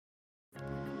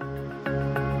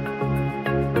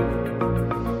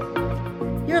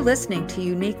You're listening to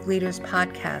Unique Leaders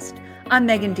Podcast. I'm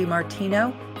Megan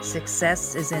DiMartino.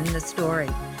 Success is in the story.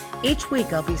 Each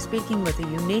week, I'll be speaking with a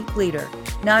unique leader,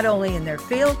 not only in their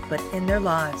field, but in their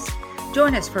lives.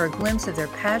 Join us for a glimpse of their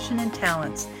passion and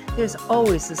talents. There's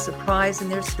always a surprise in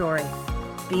their story.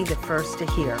 Be the first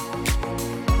to hear.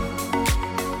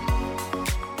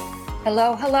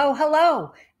 Hello, hello,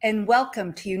 hello, and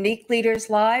welcome to Unique Leaders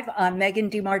Live. I'm Megan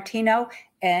DiMartino,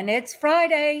 and it's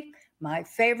Friday, my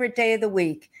favorite day of the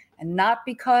week. And not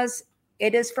because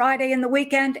it is Friday in the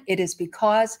weekend, it is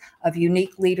because of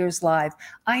Unique Leaders Live.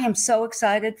 I am so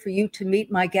excited for you to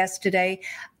meet my guest today.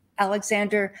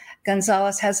 Alexander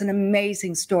Gonzalez has an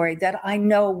amazing story that I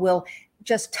know will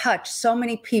just touch so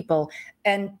many people.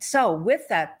 And so with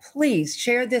that, please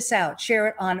share this out. Share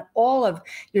it on all of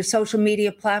your social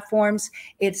media platforms.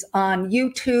 It's on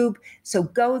YouTube. So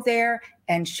go there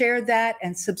and share that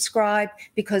and subscribe,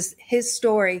 because his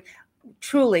story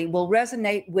truly will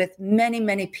resonate with many,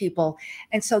 many people.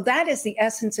 And so that is the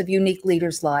essence of Unique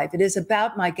Leaders Live. It is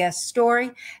about my guest's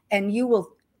story, and you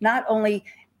will not only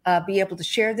be able to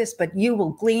share this, but you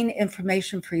will glean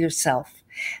information for yourself.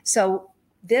 So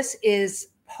this is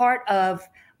part of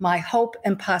my hope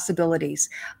and possibilities,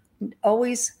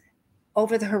 always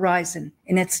over the horizon.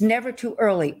 And it's never too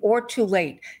early or too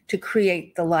late to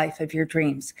create the life of your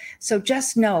dreams. So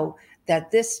just know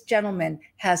that this gentleman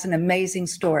has an amazing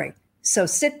story. So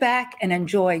sit back and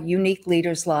enjoy Unique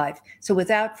Leaders Live. So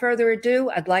without further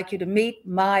ado, I'd like you to meet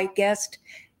my guest,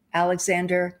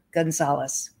 Alexander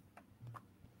Gonzalez.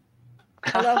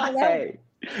 Hello, hello. Hi.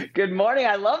 Good morning.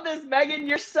 I love this, Megan.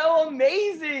 You're so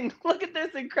amazing. Look at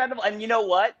this incredible. And you know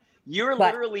what? You're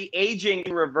literally aging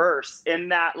in reverse in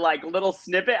that like little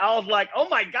snippet. I was like, oh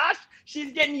my gosh,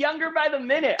 she's getting younger by the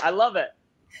minute. I love it.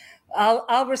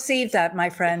 I'll receive that,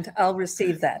 my friend. I'll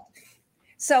receive that.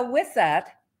 So with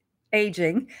that,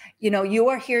 aging, you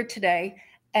are here today,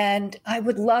 and I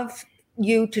would love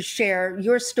you to share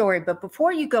your story. But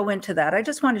before you go into that, I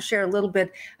just want to share a little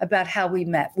bit about how we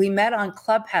met. We met on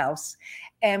Clubhouse,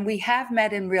 and we have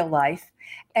met in real life.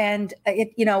 And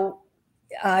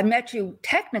I met you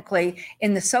technically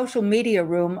in the social media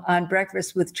room on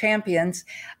Breakfast with Champions.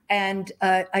 And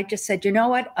I just said, you know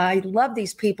what? I love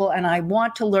these people and I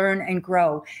want to learn and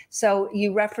grow. So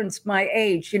you referenced my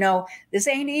age. This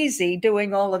ain't easy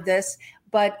doing all of this,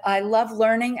 but I love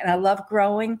learning and I love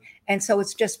growing. And so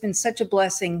it's just been such a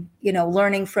blessing,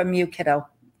 learning from you, kiddo.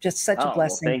 Just such a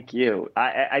blessing. Well, thank you.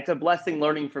 It's a blessing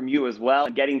learning from you as well,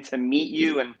 and getting to meet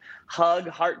you and hug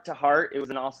heart to heart. It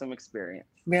was an awesome experience.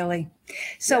 Really?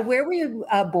 So Where were you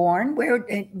born? Where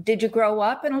did you grow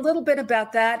up? And a little bit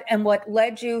about that and what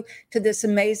led you to this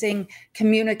amazing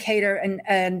communicator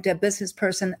and business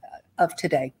person of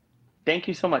today. Thank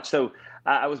you so much. So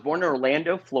I was born in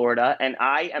Orlando, Florida, and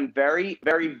I am very,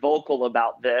 very vocal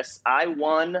about this. I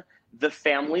won the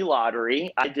family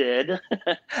lottery. I did.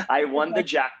 I won the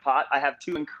jackpot. I have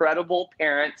two incredible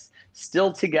parents,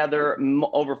 still together,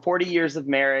 over 40 years of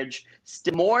marriage,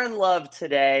 still more in love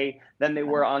today than they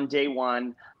were on day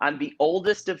one. I'm the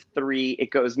oldest of three.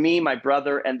 It goes me, my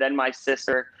brother, and then my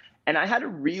sister. And I had a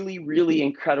really, really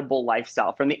incredible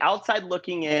lifestyle. From the outside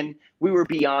looking in, we were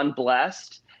beyond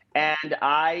blessed, and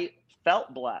I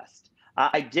felt blessed.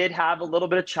 I did have a little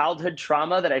bit of childhood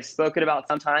trauma that I've spoken about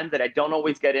sometimes that I don't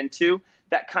always get into,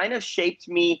 that kind of shaped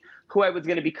me who I was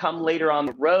going to become later on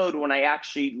the road when I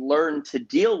actually learned to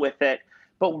deal with it.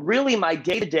 But really my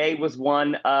day-to-day was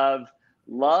one of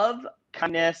love,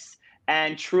 kindness,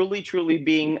 and truly, truly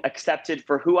being accepted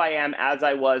for who I am as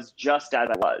I was, just as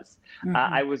I was. Mm-hmm.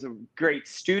 I was a great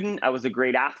student. I was a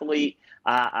great athlete.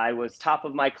 I was top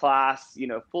of my class,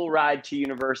 full ride to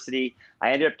university.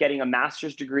 I ended up getting a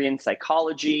master's degree in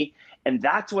psychology. And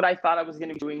that's what I thought I was going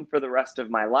to be doing for the rest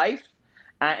of my life.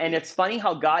 And it's funny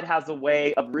how God has a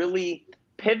way of really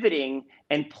pivoting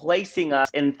and placing us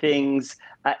in things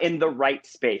in the right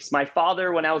space. My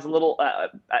father, when I was a little,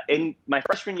 in my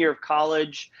freshman year of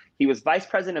college, he was vice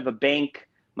president of a bank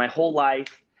my whole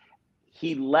life.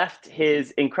 He left his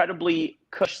incredibly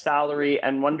cush salary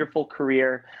and wonderful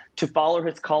career to follow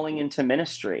his calling into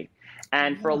ministry.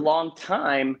 And for a long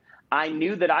time, I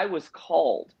knew that I was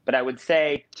called, but I would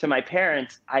say to my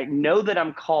parents, I know that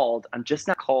I'm called. I'm just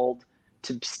not called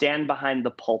to stand behind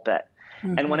the pulpit.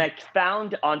 Mm-hmm. And when I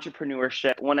found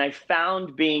entrepreneurship, when I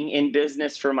found being in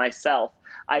business for myself,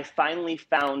 I finally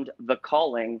found the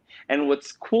calling. And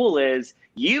what's cool is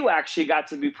you actually got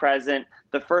to be present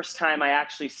the first time I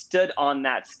actually stood on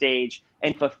that stage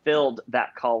and fulfilled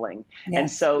that calling. Yes. And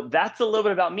so that's a little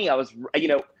bit about me. I was,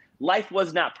 life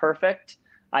was not perfect.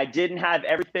 I didn't have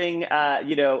everything,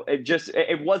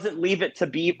 it wasn't leave it to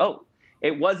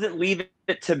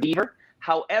Beaver.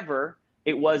 However,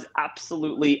 it was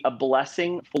absolutely a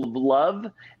blessing full of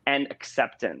love and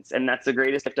acceptance. And that's the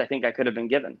greatest gift I think I could have been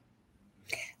given.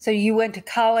 So you went to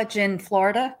college in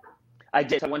Florida? I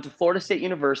did. I went to Florida State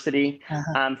University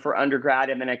for undergrad,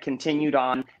 and then I continued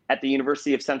on at the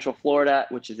University of Central Florida,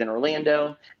 which is in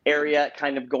Orlando area,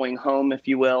 kind of going home, if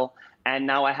you will. And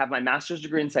now I have my master's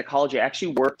degree in psychology. I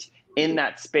actually worked in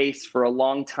that space for a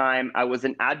long time. I was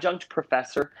an adjunct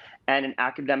professor and an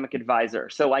academic advisor.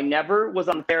 So I never was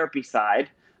on the therapy side.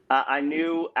 I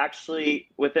knew actually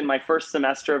within my first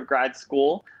semester of grad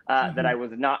school that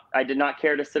I did not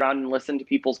care to sit around and listen to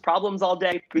people's problems all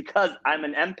day, because I'm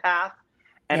an empath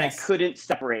and I couldn't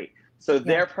separate. So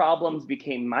their problems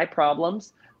became my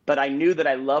problems, but I knew that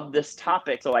I loved this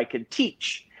topic so I could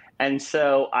teach. And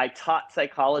so I taught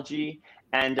psychology,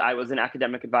 and I was an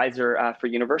academic advisor for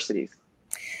universities.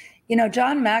 You know,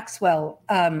 John Maxwell,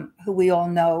 who we all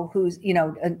know, who's,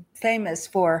 famous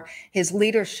for his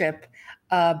leadership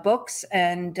books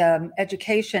and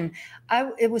education.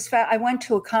 I went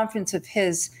to a conference of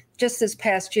his just this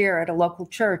past year at a local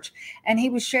church, and he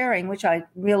was sharing, which I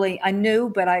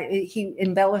knew, but he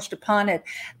embellished upon it,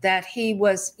 that he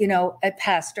was, a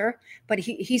pastor, but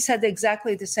he said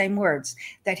exactly the same words,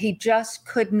 that he just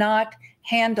could not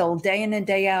handle day in and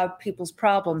day out people's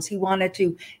problems. He wanted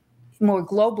to more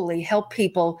globally help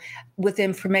people with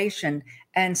information.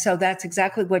 And so that's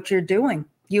exactly what you're doing,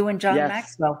 you and John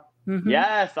Maxwell. Mm-hmm.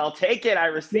 Yes, I'll take it. I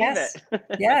receive it.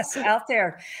 Yes, out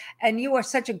there. And you are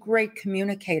such a great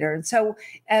communicator. And so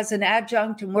as an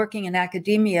adjunct and working in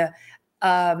academia,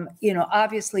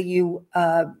 obviously you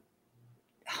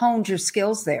honed your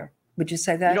skills there. Would you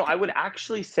say that? I would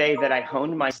actually say that I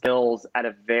honed my skills at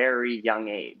a very young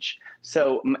age.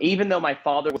 So even though my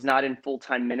father was not in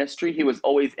full-time ministry, he was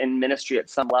always in ministry at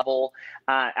some level.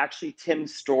 Actually, Tim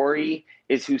Story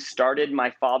is who started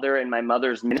my father and my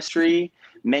mother's ministry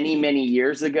many, many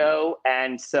years ago.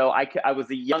 And so I was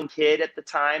a young kid at the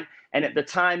time. And at the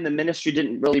time, the ministry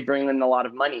didn't really bring in a lot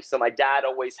of money. So my dad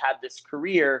always had this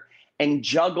career and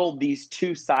juggled these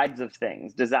two sides of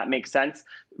things. Does that make sense?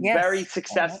 Yes. Very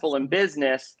successful in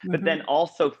business, but then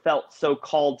also felt so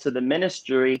called to the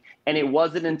ministry. And it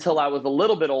wasn't until I was a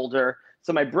little bit older.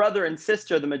 So my brother and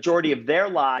sister, the majority of their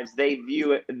lives, they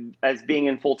view it as being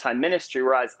in full-time ministry,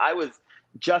 whereas I was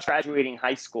just graduating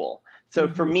high school.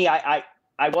 So for me, I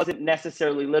wasn't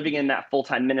necessarily living in that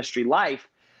full-time ministry life,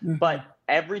 but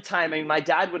every time, my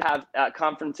dad would have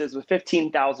conferences with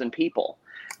 15,000 people.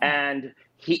 And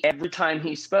every time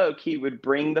he spoke, he would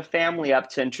bring the family up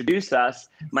to introduce us.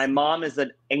 My mom is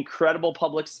an incredible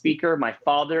public speaker. My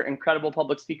father, incredible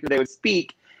public speaker. They would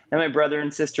speak, and my brother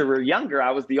and sister were younger. I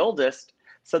was the oldest.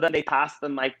 So then they passed the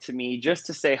mic to me just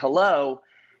to say hello.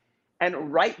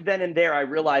 And right then and there, I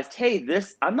realized, hey,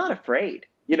 I'm not afraid.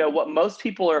 What most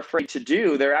people are afraid to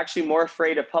do, they're actually more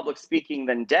afraid of public speaking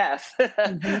than death.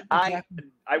 Exactly.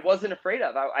 I wasn't afraid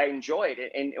of. I enjoyed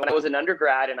it. And when I was an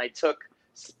undergrad and I took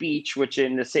speech, which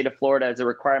in the state of Florida is a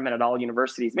requirement at all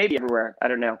universities, maybe everywhere, I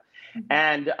don't know.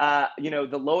 And,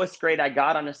 the lowest grade I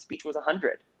got on a speech was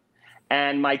 100.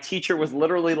 And my teacher was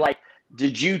literally like,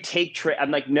 did you take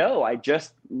I'm like, no, I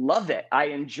just love it. I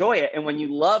enjoy it. And when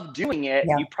you love doing it,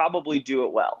 you probably do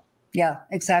it well. Yeah,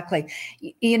 exactly.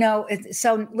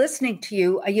 So listening to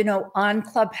you, on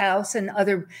Clubhouse and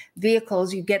other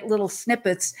vehicles, you get little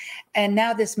snippets. And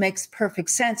now this makes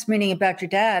perfect sense, meaning about your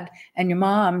dad and your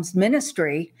mom's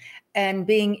ministry and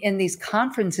being in these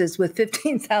conferences with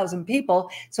 15,000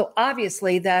 people. So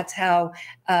obviously that's how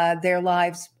their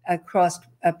lives crossed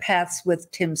paths with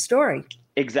Tim Story.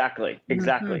 Exactly.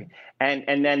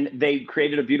 And then they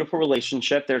created a beautiful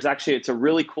relationship. It's a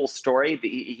really cool story.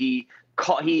 He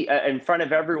in front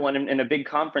of everyone in a big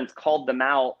conference, called them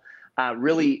out,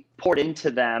 really poured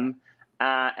into them,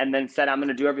 and then said, I'm going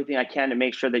to do everything I can to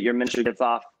make sure that your ministry gets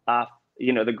off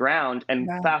the ground. And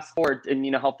fast forward,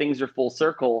 and how things are full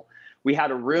circle. We had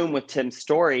a room with Tim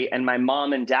Story, and my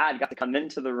mom and dad got to come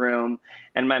into the room,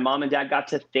 and my mom and dad got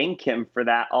to thank him for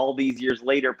that all these years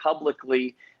later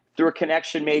publicly, through a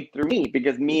connection made through me,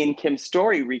 because me and Kim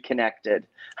Story reconnected.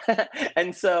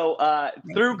 And so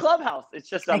through Clubhouse, it's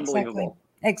just unbelievable.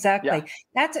 Exactly.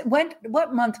 That's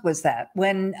what month was that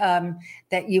when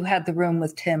that you had the room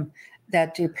with Tim,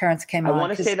 that your parents came on? I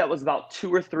want to say that was about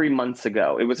 2 or 3 months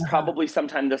ago. It was probably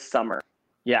sometime this summer.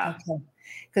 Yeah. Okay.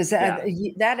 Because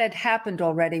that had happened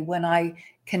already when I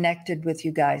connected with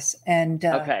you guys. And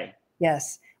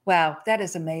yes. Wow. That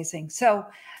is amazing. So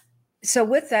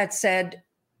with that said,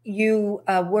 you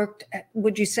worked,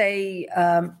 would you say,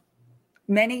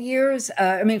 many years?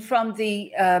 From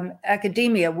the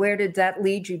academia, where did that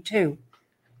lead you to?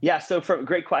 Yeah, so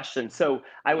great question. So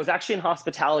I was actually in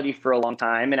hospitality for a long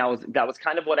time, and that was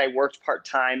kind of what I worked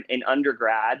part-time in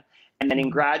undergrad. And then in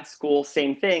Mhm. grad school,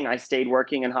 same thing. I stayed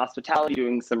working in hospitality,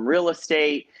 doing some real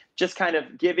estate, just kind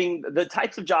of giving the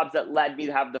types of jobs that led me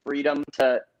to have the freedom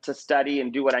to study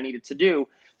and do what I needed to do.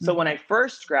 So when Mhm. I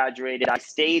first graduated, I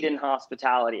stayed in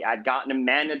hospitality. I'd gotten a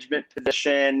management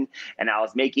position and I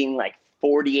was making like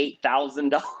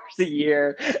 $48,000 a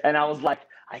year. And I was like,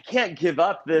 I can't give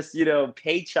up this,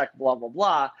 paycheck, blah, blah,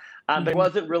 blah. But it Mhm.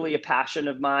 wasn't really a passion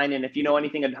of mine. And if you know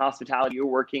anything in hospitality, you're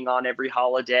working on every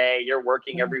holiday, you're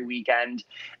working Yeah. every weekend.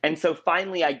 And so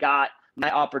finally I got my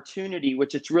opportunity,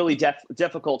 which it's really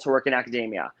difficult to work in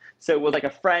academia. So it was like a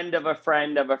friend of a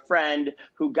friend of a friend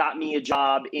who got me a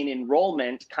job in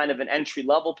enrollment, kind of an entry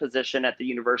level position at the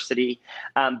university.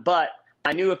 But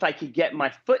I knew if I could get my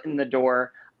foot in the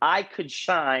door, I could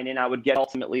shine and I would get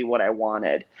ultimately what I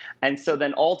wanted. And so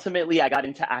then ultimately I got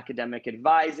into academic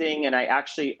advising, and I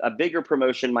actually, a bigger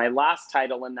promotion, my last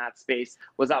title in that space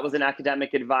was I was an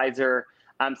academic advisor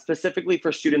specifically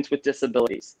for students with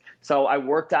disabilities. So I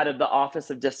worked out of the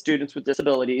Office of Students with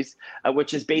Disabilities,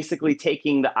 which is basically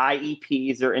taking the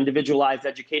IEPs or individualized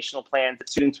educational plans that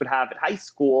students would have at high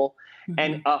school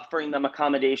and Mhm. offering them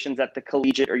accommodations at the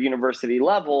collegiate or university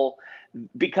level,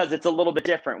 because it's a little bit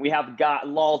different. We have got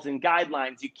laws and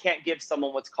guidelines. You can't give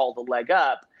someone what's called a leg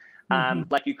up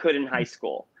Mhm. like you could in high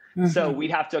school. So Mhm.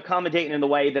 we'd have to accommodate in the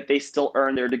way that they still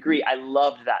earn their degree. I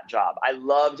loved that job. I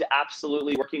loved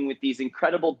absolutely working with these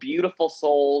incredible, beautiful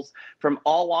souls from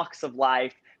all walks of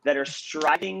life that are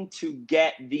striving to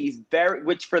get these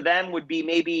which for them would be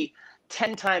maybe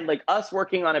 10 times, like us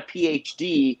working on a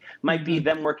PhD might be Mhm.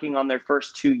 them working on their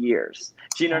first 2 years.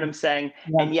 Do you know what I'm saying?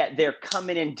 Yeah. And yet they're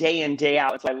coming in, day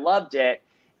out. So I loved it.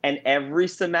 And every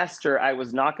semester I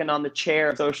was knocking on the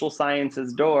chair of social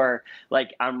sciences door,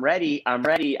 like, I'm ready, I'm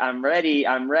ready, I'm ready,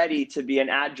 I'm ready to be an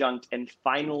adjunct. And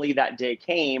finally that day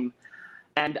came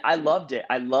and I loved it.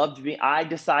 I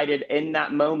decided in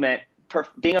that moment,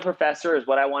 being a professor is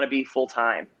what I want to be full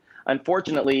time.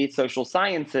 Unfortunately, social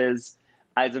sciences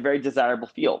is a very desirable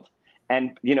field.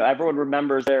 And, everyone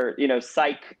remembers their,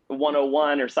 Psych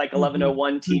 101 or Psych Mhm.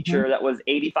 1101 Mhm. teacher that was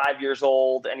 85 years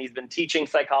old and he's been teaching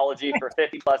psychology for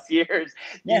 50 plus years.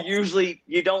 Yes.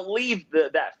 You don't leave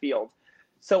that field.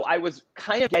 So I was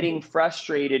kind of getting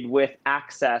frustrated with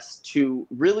access to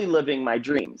really living my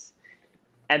dreams.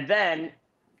 And then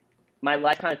my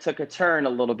life kind of took a turn a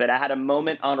little bit. I had a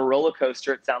moment on a roller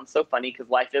coaster. It sounds so funny because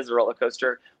life is a roller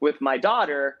coaster with my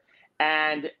daughter.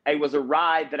 And it was a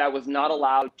ride that I was not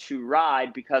allowed to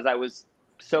ride because I was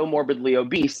so morbidly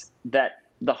obese that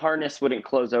the harness wouldn't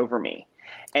close over me.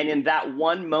 And in that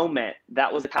one moment,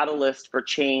 that was a catalyst for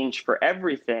change for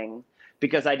everything,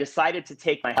 because I decided to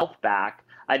take my health back.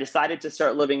 I decided to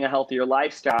start living a healthier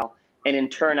lifestyle. And in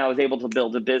turn, I was able to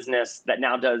build a business that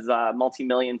now does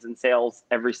multi-millions in sales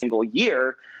every single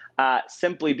year,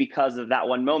 simply because of that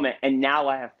one moment. And now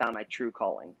I have found my true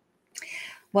calling.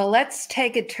 Well, let's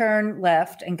take a turn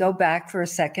left and go back for a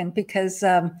second because,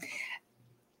 first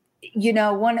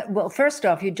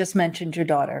off, you just mentioned your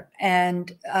daughter.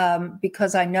 And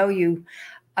because I know you,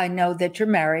 I know that you're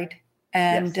married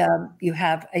and Yes, you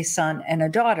have a son and a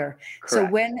daughter. So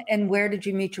correct. when and where did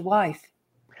you meet your wife?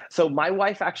 So my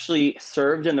wife actually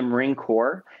served in the Marine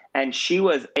Corps, and she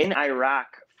was in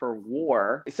Iraq for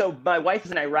war. So my wife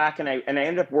is in Iraq, and I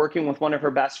ended up working with one of her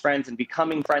best friends and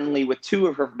becoming friendly with two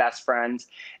of her best friends.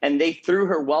 And they threw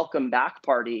her welcome back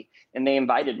party and they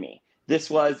invited me.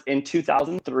 This was in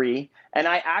 2003. And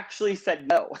I actually said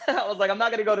no. I was like, I'm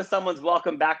not going to go to someone's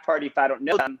welcome back party if I don't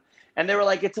know them. And they were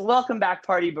like, it's a welcome back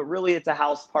party, but really it's a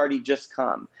house party. Just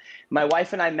come. My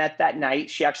wife and I met that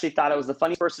night. She actually thought I was the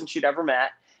funniest person she'd ever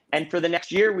met. And for the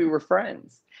next year, we were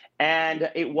friends. And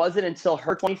it wasn't until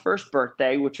her 21st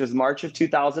birthday, which was March of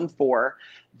 2004,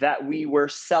 that we were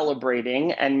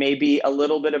celebrating and maybe a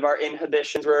little bit of our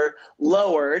inhibitions were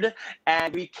lowered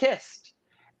and we kissed.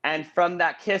 And from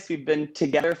that kiss, we've been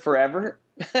together forever,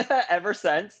 ever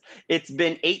since. It's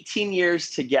been 18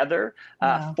 years together,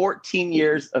 Wow. 14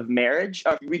 years of marriage.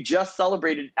 We just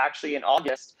celebrated actually in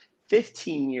August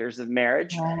 15 years of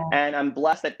marriage. Wow. And I'm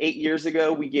blessed that 8 years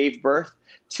ago, we gave birth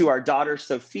to our daughter,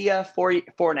 Sophia,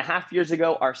 4.5 years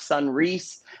ago, our son,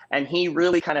 Reese. And he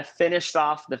really kind of finished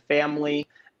off the family.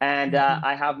 And Mhm.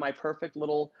 I have my perfect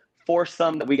little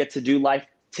foursome that we get to do life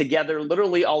together,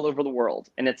 literally all over the world.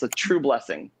 And it's a true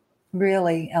blessing.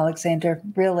 Really, Alexander,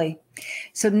 really.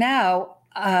 So now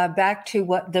back to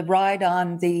what the ride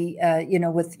on the,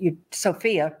 with you,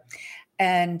 Sophia,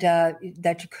 and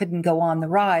that you couldn't go on the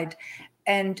ride.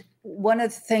 And one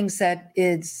of the things that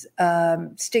is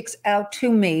sticks out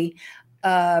to me,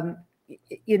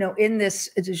 in this,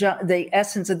 the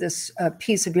essence of this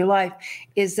piece of your life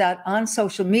is that on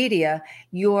social media,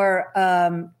 your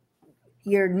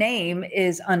name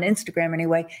is on Instagram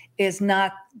anyway, is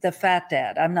not the fat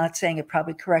dad. I'm not saying it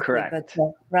probably correctly, Correct.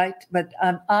 but right. But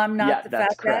I'm not the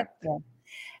fat dad. Yeah.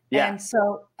 Yeah. And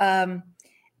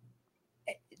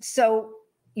so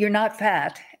you're not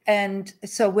fat. And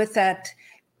so with that,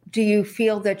 do you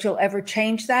feel that you'll ever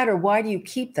change that, or why do you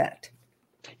keep that?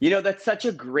 That's such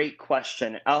a great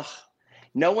question.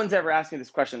 No one's ever asked me this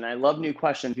question. And I love new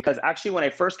questions because actually when I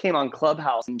first came on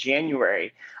Clubhouse in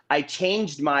January, I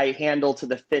changed my handle to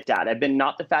the Fit Dad. I've been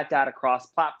Not the Fat Dad across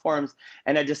platforms.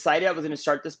 And I decided I was going to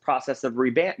start this process of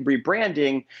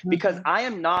rebranding because I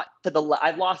am not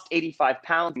I've lost 85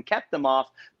 pounds and kept them off,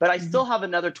 but I still have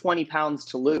another 20 pounds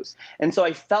to lose. And so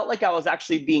I felt like I was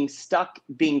actually being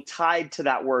tied to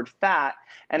that word fat.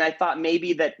 And I thought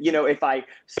maybe that, if I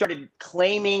started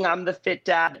claiming I'm the Fit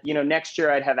Dad, next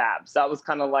year I'd have abs. That was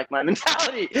kind of like my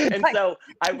mentality. And so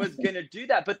I was going to do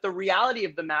that. But the reality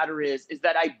of the matter is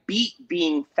that I beat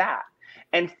being fat.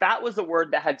 And fat was a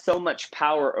word that had so much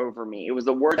power over me. It was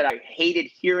a word that I hated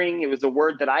hearing. It was a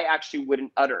word that I actually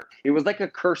wouldn't utter. It was like a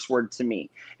curse word to me.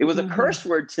 It was a curse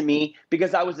word to me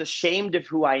because I was ashamed of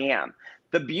who I am.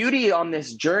 The beauty on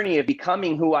this journey of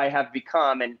becoming who I have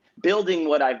become and building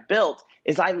what I've built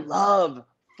is I love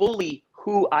fully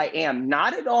who I am.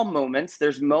 Not at all moments.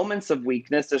 There's moments of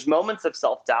weakness. There's moments of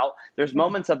self-doubt. There's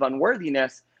moments of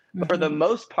unworthiness. But for the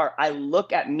most part, I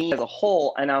look at me as a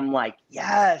whole and I'm like,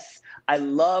 yes, I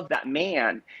love that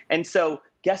man. And so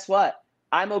guess what?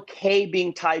 I'm okay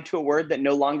being tied to a word that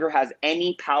no longer has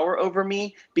any power over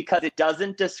me because it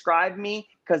doesn't describe me,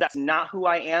 because that's not who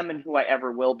I am and who I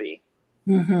ever will be.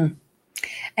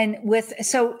 And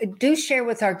so do share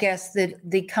with our guests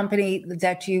the company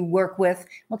that you work with.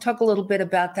 We'll talk a little bit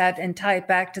about that and tie it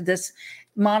back to this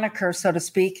moniker, so to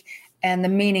speak, and the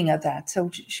meaning of that. So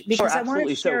because I want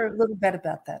to share a little bit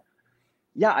about that.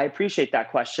 Yeah, I appreciate that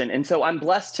question. And so I'm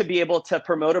blessed to be able to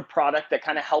promote a product that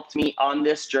kind of helped me on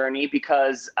this journey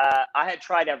because I had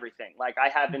tried everything. Like I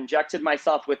have injected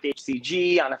myself with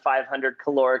HCG on a 500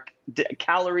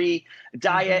 calorie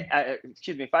diet,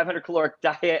 500 caloric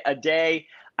diet a day.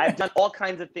 I've done all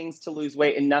kinds of things to lose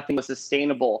weight and nothing was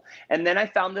sustainable. And then I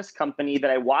found this company that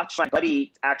I watched my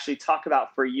buddy actually talk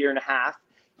about for a year and a half.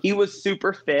 He was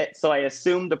super fit, so I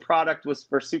assumed the product was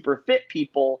for super fit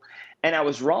people, and I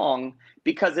was wrong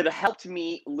because it helped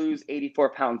me lose 84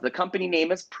 pounds. The company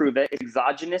name is Prove It. It's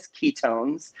exogenous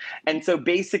ketones. And so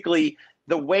basically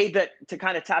the way that to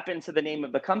kind of tap into the name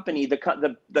of the company, the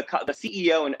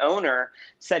CEO and owner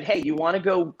said, hey, you want to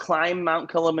go climb Mount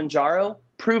Kilimanjaro?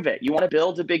 Prove it. You want to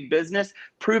build a big business?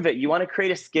 Prove it. You want to create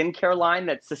a skincare line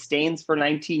that sustains for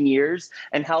 19 years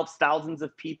and helps thousands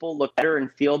of people look better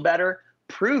and feel better?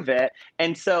 Prove it.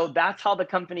 And so that's how the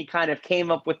company kind of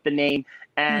came up with the name.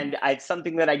 And it's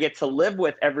something that I get to live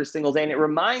with every single day. And it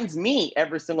reminds me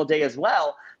every single day as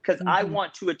well, because I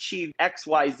want to achieve X,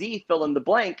 Y, Z, fill in the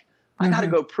blank. I got to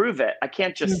go prove it. I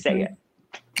can't just say it.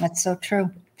 That's so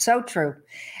true. So true.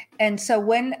 And so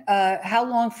how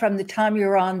long from the time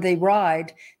you're on the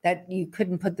ride that you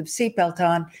couldn't put the seatbelt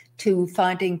on to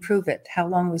finding Prove It? How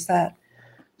long was that?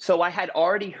 So I had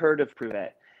already heard of Prove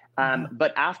It.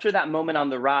 But after that moment on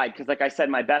the ride, because like I said,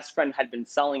 my best friend had been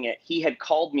selling it, he had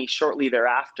called me shortly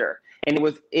thereafter. And it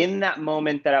was in that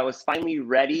moment that I was finally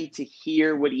ready to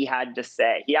hear what he had to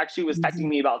say. He actually was texting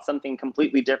me about something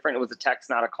completely different. It was a text,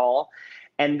 not a call.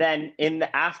 And then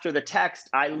after the text,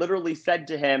 I literally said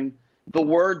to him the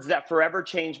words that forever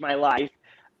changed my life.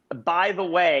 By the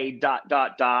way, ...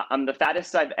 I'm the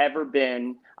fattest I've ever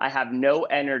been. I have no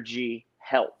energy.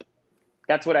 Help.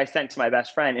 That's what I sent to my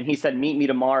best friend. And he said, meet me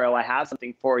tomorrow. I have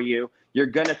something for you. You're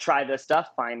going to try this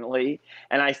stuff finally.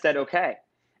 And I said, okay.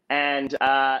 And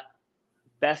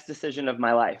best decision of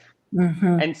my life.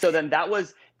 And so then that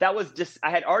was just,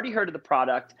 I had already heard of the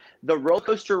product. The roller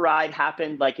coaster ride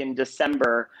happened like in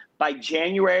December. By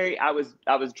January, I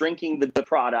was drinking the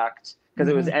product because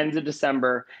it was ends of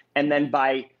December. And then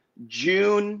by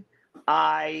June,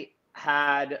 I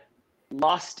had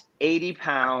lost 80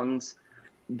 pounds.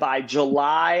 By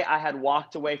July, I had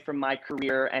walked away from my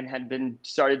career and had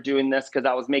started doing this because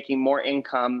I was making more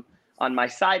income on my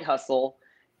side hustle.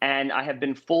 And I have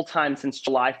been full-time since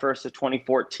July 1st of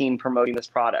 2014 promoting this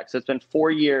product. So it's been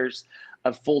 4 years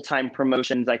of full-time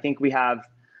promotions. I think we have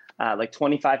like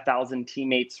 25,000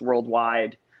 teammates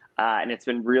worldwide. And it's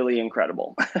been really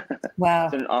incredible. Wow.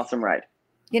 It's been an awesome ride.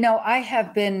 I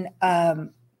have been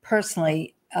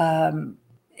personally, and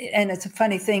it's a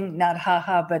funny thing, not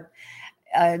haha, but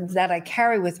that I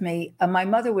carry with me. My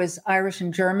mother was Irish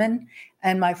and German,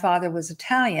 and my father was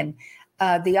Italian.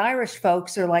 The Irish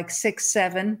folks are like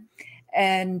 6'7"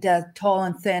 and tall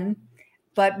and thin.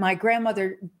 But my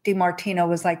grandmother DiMartino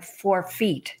was like 4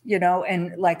 feet,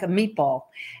 and like a meatball.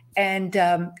 And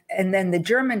then the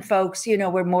German folks,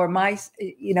 were more my,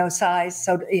 size,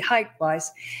 so height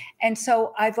wise. And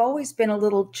so I've always been a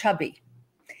little chubby,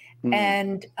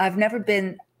 and I've never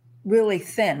been really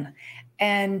thin.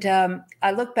 And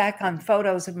I look back on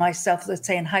photos of myself, let's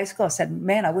say in high school, I said,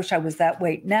 man, I wish I was that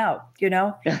weight now, We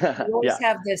always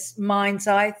have this mind's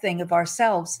eye thing of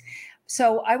ourselves.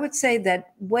 So I would say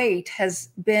that weight has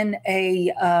been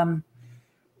a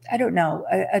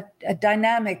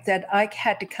dynamic that I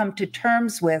had to come to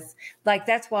terms with. Like,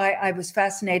 that's why I was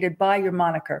fascinated by your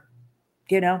moniker,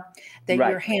 that Right.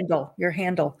 your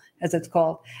handle, as it's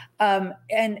called,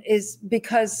 and is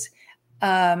because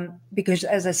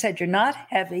as I said, you're not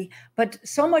heavy, but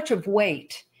so much of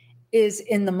weight is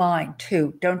in the mind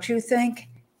too, don't you think?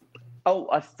 Oh,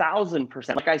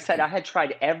 1,000%. Like I said, I had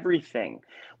tried everything.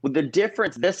 Well, the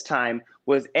difference this time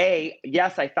was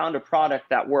yes, I found a product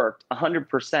that worked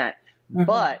 100%,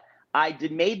 but I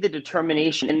made the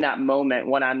determination in that moment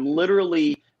when I'm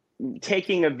literally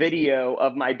taking a video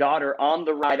of my daughter on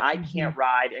the ride I can't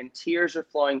ride, and tears are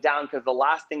flowing down because the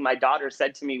last thing my daughter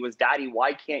said to me was, "Daddy,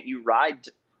 why can't you ride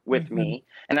with me?"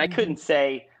 And I couldn't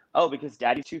say, "Oh, because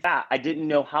Daddy's too fat." I didn't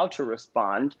know how to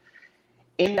respond.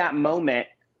 In that moment,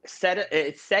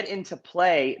 it set into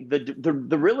play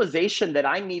the realization that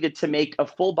I needed to make a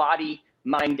full body,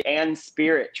 mind, and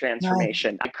spirit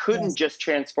transformation. Right. I couldn't just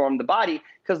transform the body,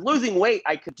 because losing weight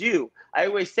I could do. I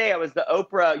always say I was the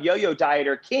Oprah yo-yo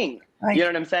dieter king. Right. You know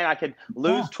what I'm saying? I could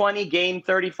lose 20, gain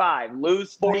 35,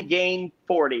 lose 40, gain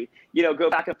 40, go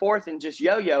back and forth and just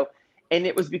yo-yo. And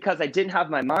it was because I didn't have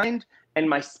my mind and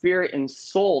my spirit and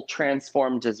soul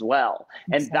transformed as well.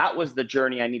 Exactly. And that was the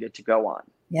journey I needed to go on.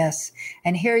 Yes.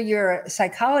 And here you're a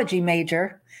psychology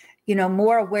major,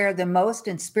 more aware than most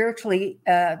and spiritually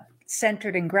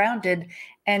centered and grounded,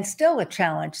 and still a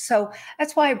challenge. So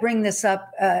that's why I bring this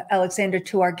up, Alexander,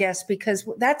 to our guests, because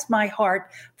that's my heart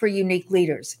for Unique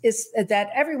Leaders, is that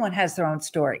everyone has their own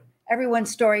story.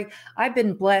 Everyone's story. I've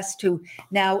been blessed to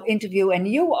now interview, and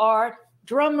you are,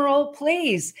 drum roll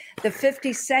please, the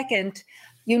 52nd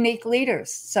Unique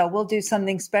Leaders. So we'll do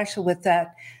something special with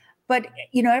that. But,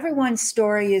 everyone's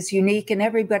story is unique, and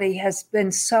everybody has been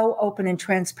so open and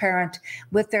transparent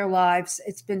with their lives.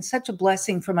 It's been such a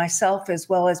blessing for myself, as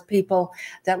well as people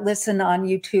that listen on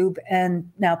YouTube and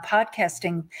now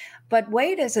podcasting. But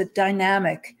weight is a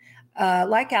dynamic,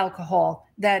 like alcohol,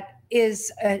 that is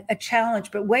a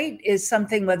challenge. But weight is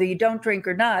something, whether you don't drink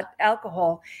or not,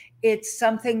 alcohol, it's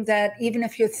something that even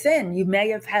if you're thin, you may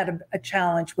have had a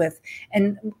challenge with.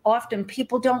 And often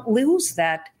people don't lose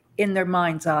that in their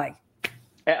mind's eye.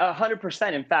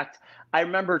 100%. In fact, I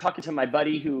remember talking to my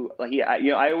buddy who,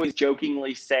 I always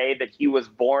jokingly say that he was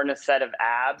born a set of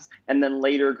abs and then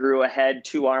later grew a head,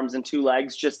 2 arms and 2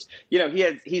 legs. Just,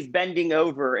 he's bending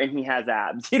over and he has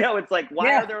abs. It's like,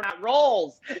 why are there not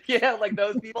rolls? Like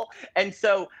those people. And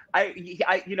so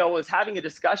I was having a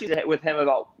discussion with him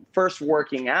about first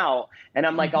working out. And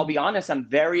I'm like, I'll be honest, I'm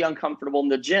very uncomfortable in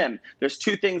the gym. There's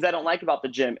 2 things I don't like about the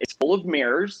gym. It's full of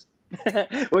mirrors,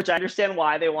 which I understand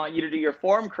why they want you to do your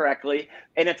form correctly,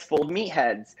 and it's full of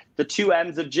meatheads, the 2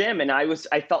 M's of gym. And I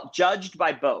felt judged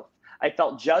by both. I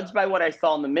felt judged by what I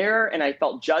saw in the mirror, and I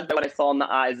felt judged by what I saw in the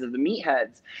eyes of the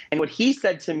meatheads. And what he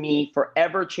said to me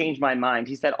forever changed my mind.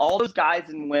 He said, all those guys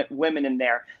and women in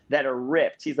there that are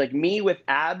ripped, he's like, me with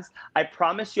abs, I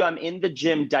promise you I'm in the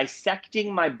gym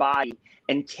dissecting my body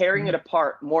and tearing it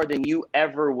apart more than you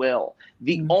ever will.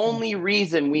 The only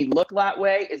reason we look that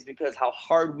way is because how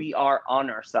hard we are on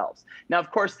ourselves. Now,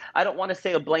 of course, I don't want to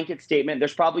say a blanket statement.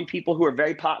 There's probably people who are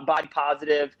very body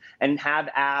positive and have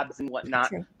abs and whatnot.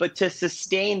 Sure. But to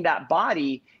sustain that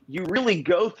body, you really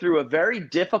go through a very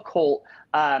difficult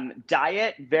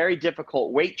diet, very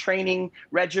difficult weight training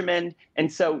regimen. And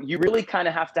so you really kind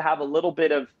of have to have a little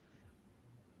bit of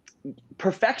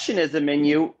perfectionism in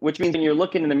you, which means when you're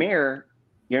looking in the mirror,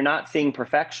 you're not seeing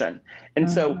perfection. And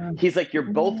so he's like,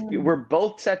 we're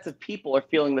both sets of people are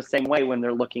feeling the same way when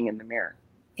they're looking in the mirror.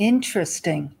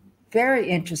 Interesting. Very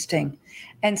interesting.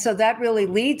 And so that really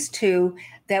leads to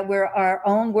that we're our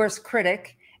own worst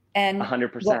critic. And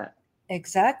 100%.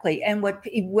 Exactly. And what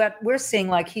we're seeing,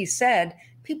 like he said,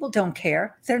 people don't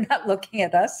care. They're not looking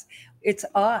at us. It's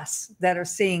us that are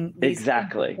seeing these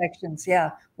imperfections.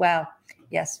 Yeah. Wow.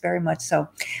 Yes, very much so.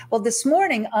 Well, this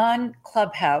morning on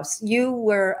Clubhouse, you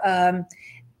were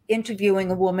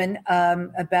interviewing a woman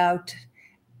about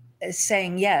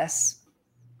saying yes,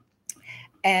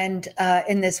 and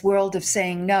in this world of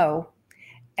saying no.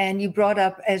 And you brought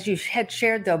up, as you had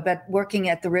shared though, but working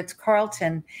at the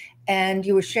Ritz-Carlton, and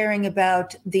you were sharing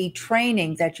about the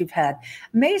training that you've had.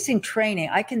 Amazing training.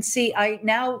 I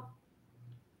now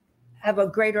have a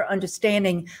greater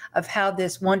understanding of how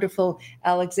this wonderful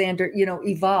Alexander,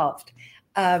 evolved.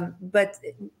 But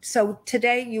so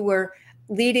today you were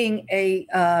leading a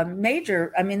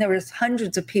major, there was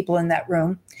hundreds of people in that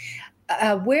room.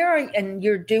 And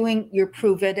you're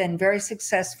Prove It, and very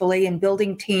successfully, and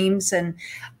building teams, and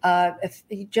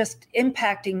just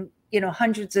impacting,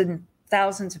 hundreds and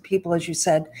thousands of people, as you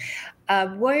said.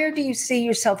 Where do you see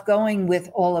yourself going with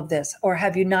all of this? Or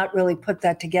have you not really put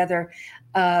that together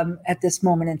at this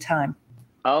moment in time?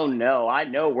 Oh, no, I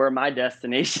know where my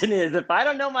destination is. If I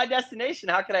don't know my destination,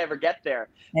 how could I ever get there?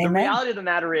 Amen. The reality of the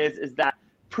matter is that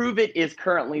Prove It is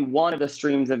currently one of the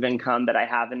streams of income that I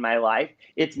have in my life.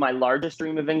 It's my largest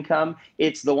stream of income.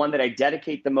 It's the one that I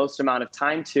dedicate the most amount of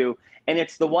time to. And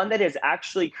it's the one that has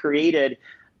actually created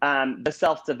the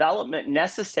self-development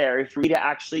necessary for me to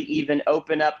actually even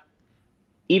open up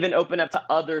to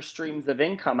other streams of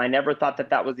income. I never thought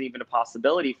that was even a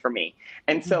possibility for me.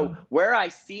 And so where I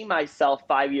see myself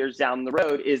 5 years down the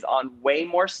road is on way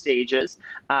more stages.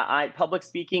 Public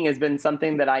speaking has been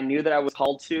something that I knew that I was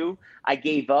called to. I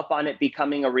gave up on it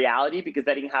becoming a reality because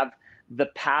I didn't have the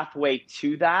pathway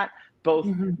to that. Both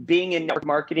being in network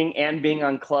marketing and being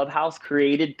on Clubhouse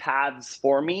created paths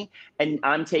for me, and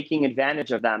I'm taking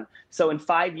advantage of them. So in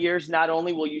 5 years, not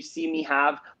only will you see me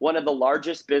have one of the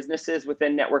largest businesses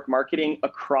within network marketing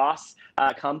across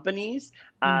companies,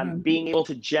 being able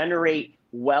to generate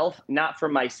wealth, not for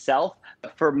myself,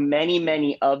 but for many,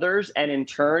 many others, and in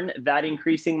turn, that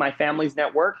increasing my family's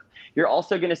net worth. You're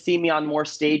also going to see me on more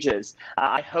stages.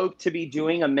 I hope to be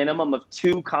doing a minimum of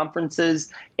 2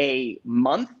 conferences a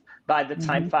month. By the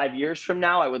time 5 years from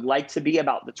now, I would like to be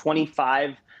about the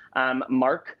 25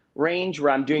 mark range,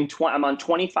 where I'm on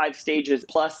 25 stages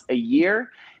plus a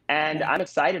year. And I'm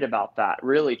excited about that.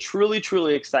 Really, truly,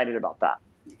 truly excited about that.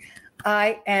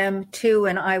 I am too.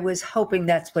 And I was hoping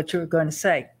that's what you were going to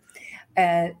say.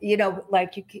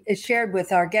 Like you shared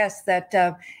with our guests that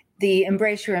the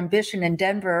Embrace Your Ambition in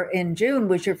Denver in June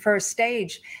was your first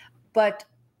stage. But,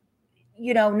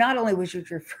 not only was it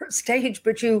your first stage,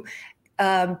 but you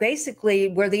basically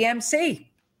were the MC.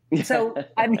 So,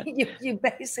 you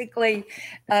basically,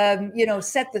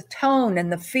 set the tone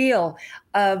and the feel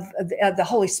of the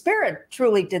Holy Spirit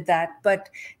truly did that. But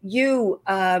you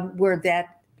were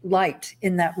that light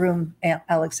in that room,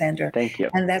 Alexander. Thank you.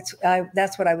 And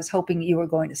that's what I was hoping you were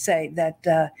going to say,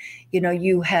 that,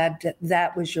 you had,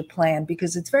 that was your plan,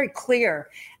 because it's very clear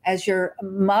as you're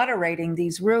moderating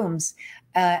these rooms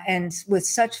and with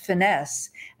such finesse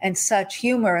and such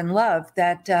humor and love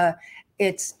that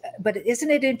but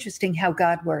isn't it interesting how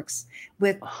God works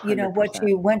with, 100%. what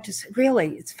you went to, really,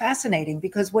 it's fascinating,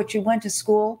 because what you went to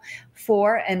school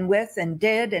for and with and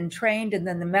did and trained, and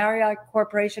then the Marriott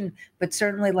Corporation, but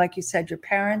certainly, like you said, your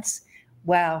parents,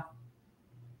 wow.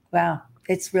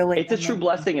 It's really, it's a true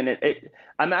blessing. And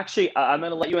I'm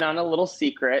going to let you in on a little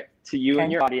secret to you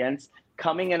and your audience.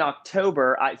 Coming in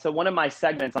October, so one of my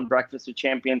segments on Breakfast with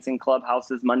Champions in Clubhouse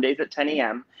is Mondays at 10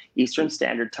 a.m. Eastern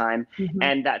Standard Time.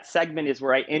 And that segment is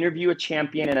where I interview a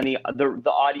champion, and then the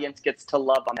audience gets to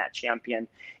love on that champion.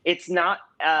 It's not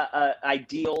an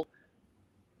ideal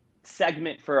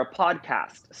segment for a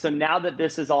podcast. So now that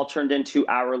this is all turned into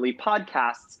hourly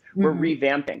podcasts, we're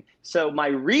revamping. So my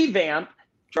revamp,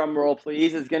 drum roll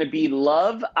please, is going to be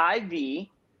Love IV,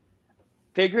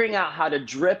 figuring out how to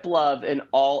drip love in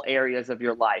all areas of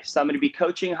your life. So I'm going to be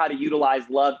coaching how to utilize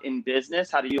love in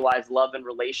business, how to utilize love in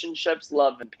relationships,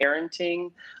 love in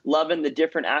parenting, love in the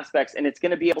different aspects. And it's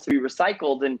going to be able to be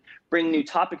recycled and bring new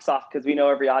topics off, because we know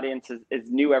every audience is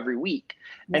new every week.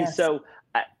 Yes. And so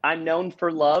I'm known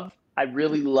for love. I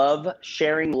really love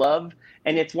sharing love.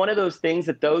 And it's one of those things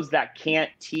that those that can't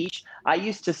teach. I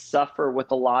used to suffer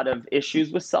with a lot of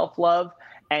issues with self-love.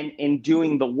 And in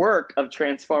doing the work of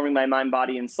transforming my mind,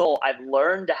 body, and soul, I've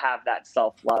learned to have that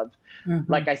self-love.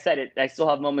 Like I said, I still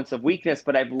have moments of weakness,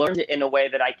 but I've learned it in a way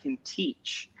that I can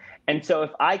teach. And so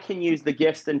if I can use the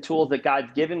gifts and tools that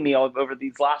God's given me over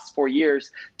these last 4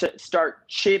 years to start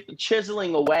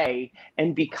chiseling away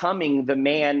and becoming the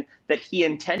man that he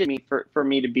intended me for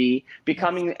me to be,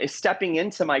 stepping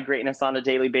into my greatness on a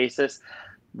daily basis,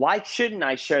 why shouldn't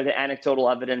I share the anecdotal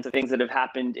evidence of things that have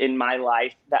happened in my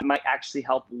life that might actually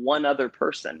help one other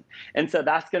person? And so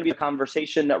that's going to be a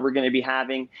conversation that we're going to be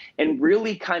having, and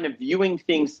really kind of viewing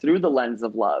things through the lens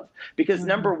of love. Because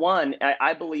number one,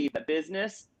 I believe that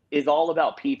business is all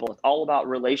about people. It's all about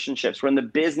relationships. We're in the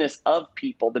business of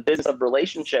people, the business of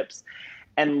relationships.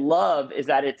 And love is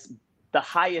at its the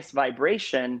highest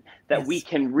vibration that we Yes.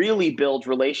 can really build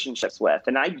relationships with.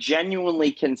 And I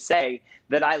genuinely can say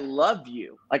that I love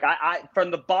you. Like I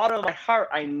from the bottom of my heart,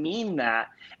 I mean that.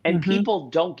 And Hmm. people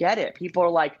don't get it. People are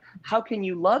like, how can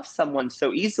you love someone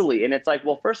so easily? And it's like,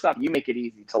 well, first off, you make it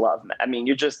easy to love. I mean,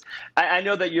 you're just, I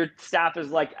know that your staff is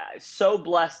like so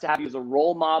blessed to have you as a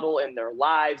role model in their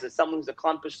lives, as someone who's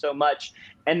accomplished so much,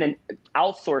 and then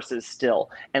outsources still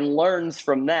and learns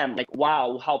from them. Like,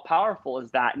 wow, how powerful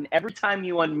is that? And every time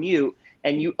you unmute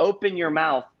and you open your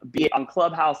mouth, be it on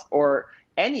Clubhouse or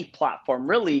any platform,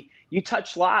 really, you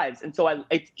touch lives. And so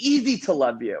it's easy to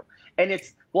love you. And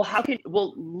it's,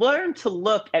 well, learn to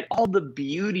look at all the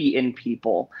beauty in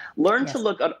people, learn to Yes.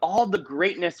 look at all the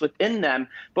greatness within them.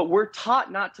 But we're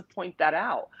taught not to point that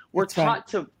out. We're That's right. taught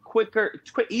to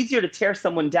easier to tear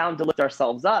someone down to lift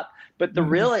ourselves up. But the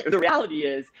reality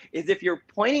is if you're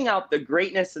pointing out the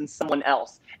greatness in someone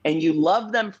else and you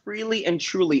love them freely and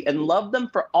truly and love them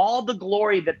for all the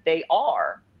glory that they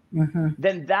are,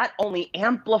 then that only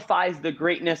amplifies the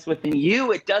greatness within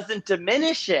you. It doesn't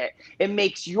diminish it. It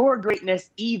makes your greatness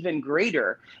even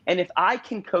greater. And if I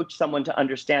can coach someone to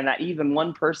understand that, even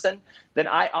one person, then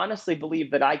I honestly believe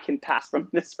that I can pass from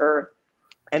this earth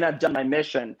and I've done my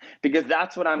mission, because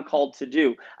that's what I'm called to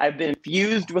do. I've been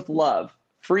infused with love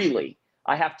freely.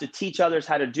 I have to teach others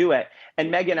how to do it. And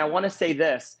Megan, I want to say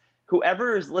this.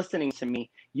 Whoever is listening to me,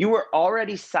 you are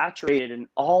already saturated in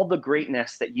all the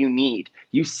greatness that you need.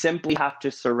 You simply have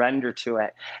to surrender to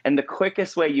it. And the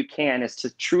quickest way you can is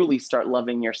to truly start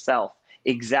loving yourself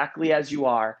exactly as you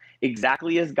are,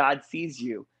 exactly as God sees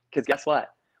you. Because guess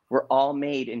what? We're all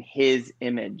made in his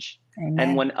image. Amen.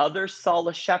 And when others saw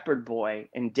a shepherd boy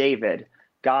in David,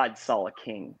 God saw a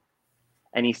king.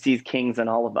 And he sees kings in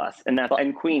all of us, and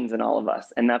queens in all of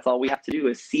us. And that's all we have to do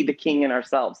is see the king in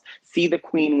ourselves, see the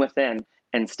queen within,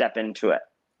 and step into it.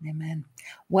 Amen.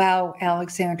 Wow,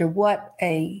 Alexander, what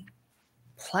a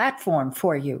platform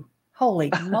for you.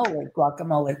 Holy moly,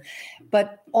 guacamole.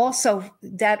 But also,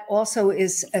 that also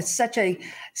is such a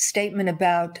statement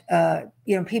about,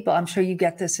 people, I'm sure you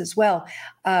get this as well.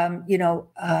 I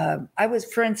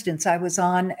was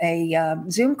on a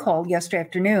Zoom call yesterday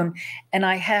afternoon, and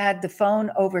I had the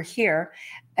phone over here,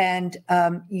 and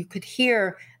you could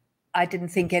hear, I didn't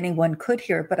think anyone could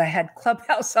hear, but I had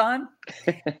Clubhouse on.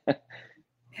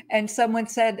 And someone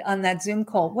said on that Zoom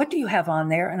call, "What do you have on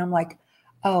there?" And I'm like,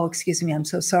 "Oh, excuse me, I'm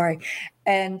so sorry."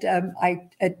 And I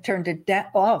turned it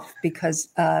off because,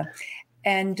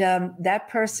 that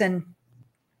person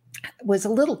was a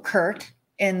little curt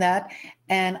in that.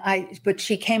 But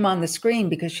she came on the screen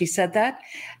because she said that.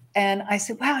 And I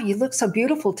said, "Wow, you look so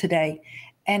beautiful today."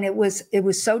 And it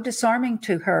was so disarming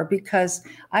to her because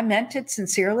I meant it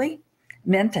sincerely,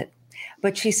 meant it.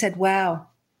 But she said, "Wow,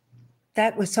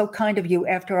 that was so kind of you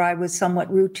after I was somewhat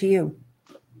rude to you."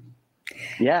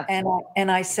 Yeah.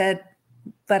 And I said,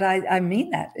 "But I mean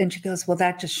that." And she goes, "Well,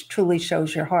 that just truly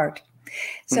shows your heart."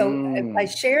 So I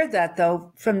share that,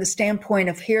 though, from the standpoint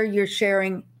of here you're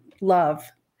sharing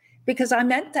love, because I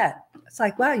meant that. It's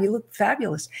like, wow, you look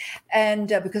fabulous. And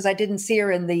because I didn't see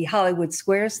her in the Hollywood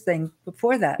Squares thing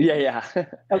before that. Yeah.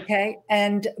 Okay.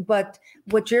 But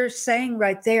what you're saying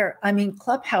right there, I mean,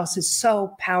 Clubhouse is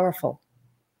so powerful.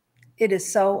 It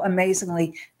is so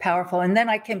amazingly powerful. And then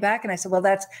I came back and I said, "Well,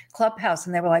 that's Clubhouse."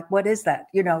 And they were like, "What is that?"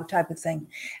 Type of thing.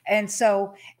 And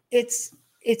so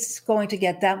it's going to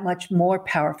get that much more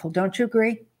powerful. Don't you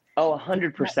agree? Oh,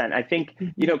 100%. I think,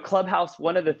 Clubhouse,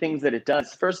 one of the things that it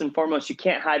does, first and foremost, you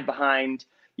can't hide behind,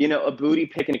 a booty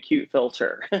pic and a cute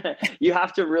filter. You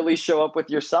have to really show up with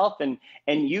yourself, and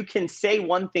you can say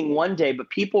one thing one day, but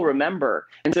people remember.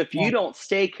 And so if you don't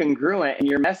stay congruent and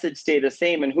your message stay the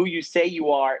same and who you say you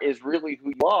are is really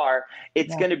who you are,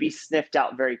 it's going to be sniffed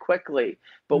out very quickly.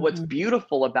 But what's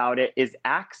beautiful about it is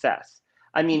access.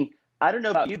 I mean, I don't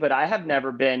know about you, but I have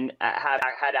never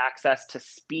had access to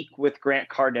speak with Grant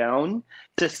Cardone,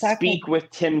 to speak with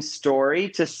Tim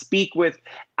Story,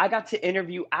 I got to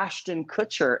interview Ashton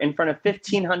Kutcher in front of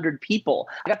 1,500 people.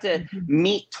 I got to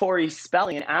meet Tori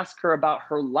Spelling and ask her about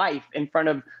her life in front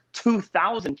of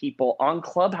 2,000 people on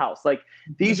Clubhouse. Like,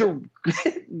 these are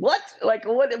what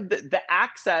the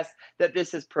access that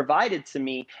this has provided to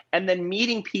me. And then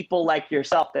meeting people like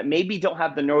yourself that maybe don't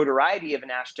have the notoriety of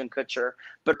an Ashton Kutcher,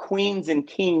 but queens and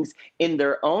kings in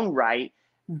their own right.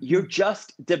 You're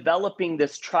just developing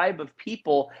this tribe of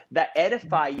people that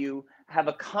edify you, have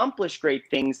accomplished great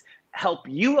things, help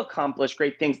you accomplish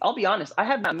great things. I'll be honest, I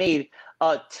have not made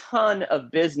a ton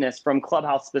of business from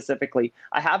Clubhouse specifically.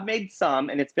 I have made some,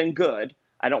 and it's been good.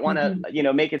 I don't want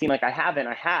to, make it seem like I haven't.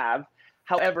 I have.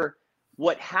 However,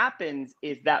 what happens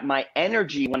is that my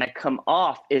energy when I come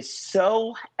off is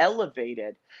so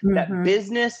elevated that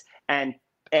business and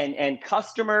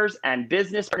customers and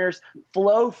business partners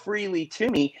flow freely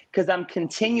to me because I'm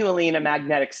continually in a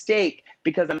magnetic state,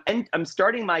 because I'm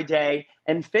starting my day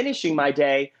and finishing my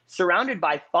day surrounded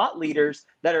by thought leaders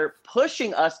that are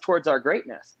pushing us towards our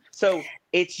greatness. So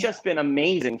it's just been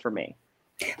amazing for me.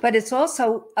 But it's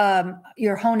also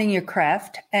you're honing your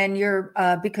craft, and you're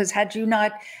because had you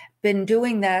not been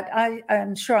doing that,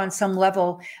 I'm sure on some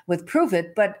level with Prove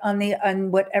It, but on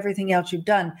what everything else you've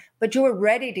done, but you were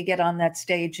ready to get on that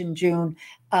stage in June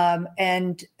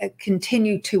and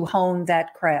continue to hone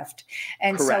that craft.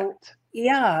 And Correct. So,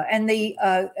 yeah, and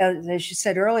as you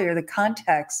said earlier, the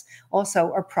contacts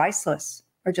also are priceless,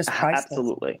 or just priceless.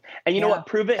 Absolutely. And you know what?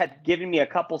 Prove It had given me a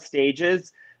couple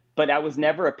stages, but I was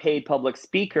never a paid public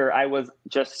speaker. I was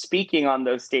just speaking on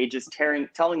those stages,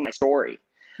 telling my story.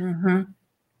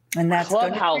 And that's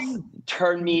Clubhouse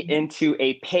turned me into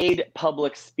a paid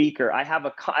public speaker. I have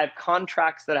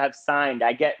contracts that I have signed.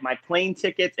 I get my plane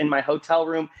tickets in my hotel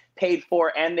room paid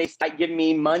for, and they start giving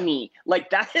me money. Like,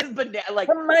 that is like,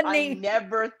 I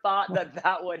never thought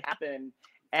that would happen.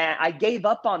 And I gave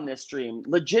up on this dream.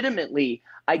 Legitimately,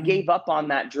 I gave up on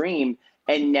that dream.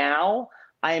 And now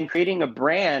I am creating a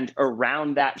brand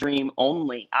around that dream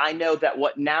only. I know that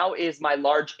what now is my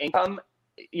large income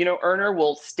earner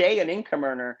will stay an income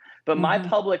earner, but my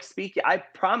public speaking, I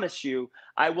promise you,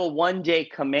 I will one day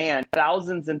command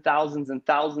thousands and thousands and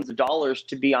thousands of dollars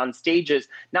to be on stages,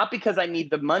 not because I need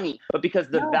the money, but because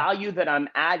the value that I'm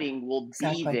adding will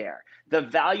be there. The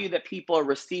value that people are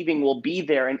receiving will be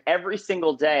there. And every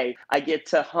single day I get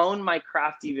to hone my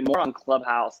craft even more on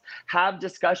Clubhouse, have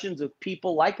discussions with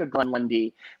people like a Glenn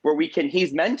Lundy, where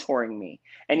he's mentoring me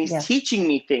and he's teaching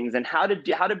me things and how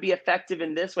to be effective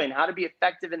in this way and how to be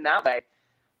effective in that way.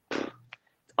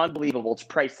 It's unbelievable. It's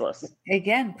priceless.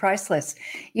 Again, priceless.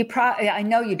 I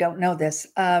know you don't know this.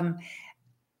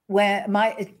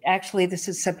 This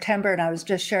is September, and I was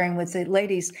just sharing with the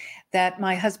ladies that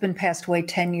my husband passed away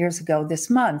 10 years ago this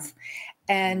month.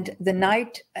 And the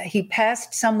night he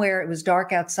passed somewhere, it was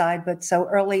dark outside, but so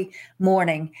early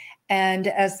morning. And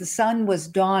as the sun was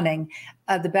dawning,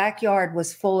 the backyard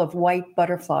was full of white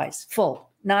butterflies, full,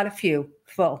 not a few,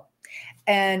 full.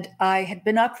 And I had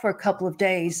been up for a couple of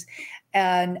days,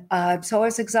 and so I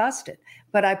was exhausted.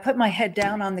 But I put my head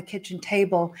down on the kitchen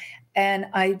table and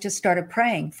I just started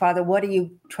praying, Father, what are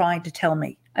you trying to tell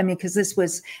me? I mean,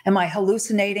 because am I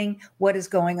hallucinating? What is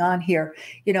going on here?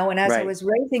 And as I was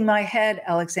raising my head,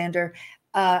 Alexander,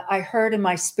 I heard in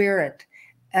my spirit,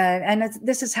 and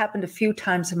this has happened a few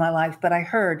times in my life, but I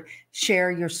heard,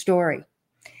 share your story.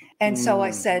 And so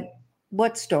I said,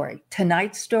 what story?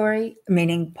 Tonight's story,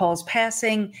 meaning Paul's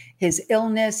passing, his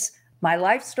illness, my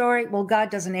life story. Well, God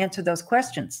doesn't answer those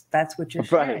questions. That's what you're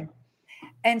sharing.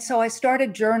 And so I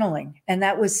started journaling, and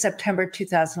that was September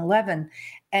 2011.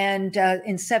 And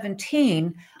in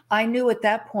 17, I knew at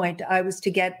that point I was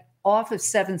to get off of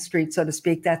 7th Street, so to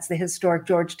speak. That's the historic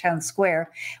Georgetown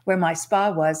Square where my spa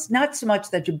was. Not so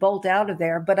much that you bolt out of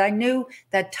there, but I knew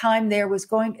that time there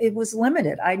it was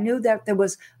limited. I knew that there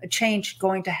was a change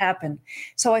going to happen.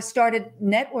 So I started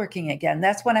networking again.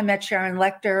 That's when I met Sharon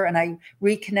Lechter, and I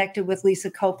reconnected with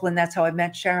Lisa Copeland. That's how I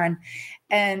met Sharon.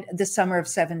 And the summer of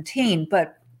 17.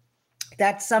 But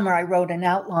that summer I wrote an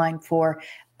outline for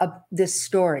this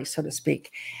story, so to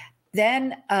speak.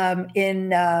 Then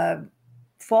in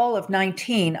fall of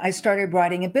 19, I started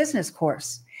writing a business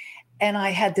course. And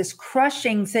I had this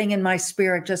crushing thing in my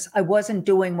spirit, I wasn't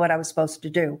doing what I was supposed to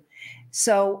do.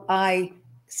 So I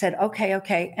said,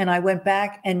 okay. And I went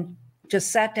back and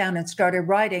just sat down and started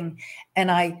writing. And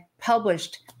I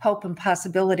published Hope and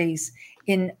Possibilities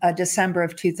in December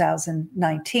of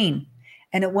 2019.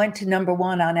 And it went to number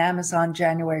 1 on Amazon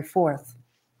January 4th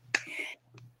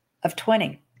of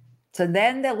 20. So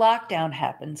then the lockdown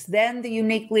happens, then the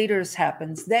Unique Leaders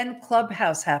happens, then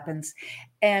Clubhouse happens.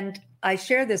 And I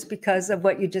share this because of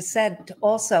what you just said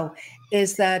also,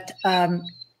 is that,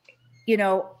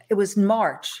 it was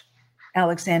March,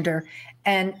 Alexander.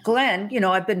 And Glenn,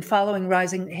 I've been following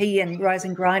he and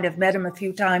Rising Grind. I've met him a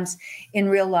few times in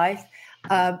real life.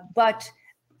 But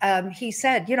he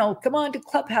said, come on to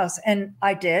Clubhouse. And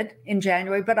I did in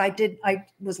January, but I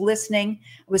was listening,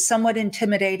 I was somewhat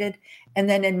intimidated. And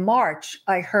then in March,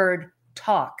 I heard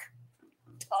talk.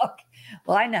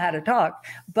 Well, I know how to talk,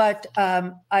 but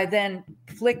I then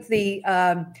flicked the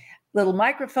little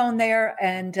microphone there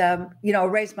and,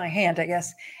 raised my hand, I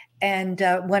guess. and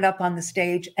went up on the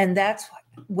stage. And that's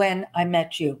when I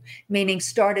met you, meaning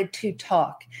started to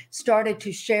talk, started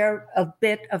to share a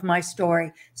bit of my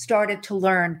story, started to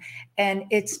learn. And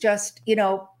it's just,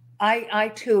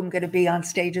 I too am going to be on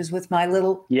stages with my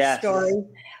little story,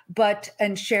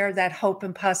 and share that hope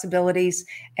and possibilities.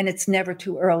 And it's never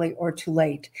too early or too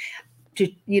late to,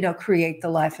 create the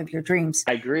life of your dreams.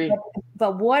 I agree.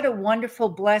 But what a wonderful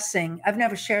blessing. I've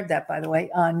never shared that, by the way,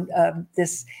 on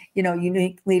this,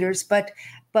 Unique Leaders, but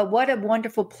what a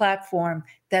wonderful platform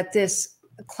that this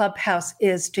Clubhouse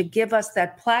is, to give us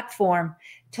that platform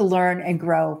to learn and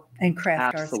grow and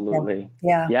craft Absolutely. ourselves.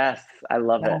 Yeah. Yes. I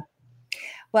love it.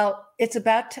 Well,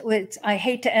 I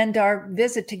hate to end our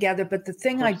visit together, but the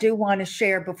thing I do want to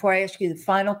share before I ask you the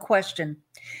final question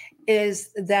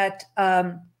is that,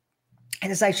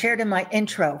 as I shared in my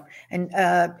intro, and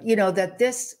that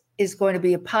this is going to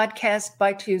be a podcast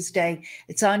by Tuesday.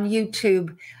 It's on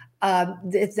YouTube.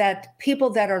 That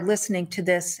people that are listening to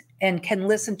this and can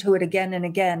listen to it again and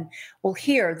again will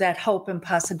hear that hope and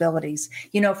possibilities.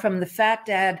 From the fat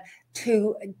dad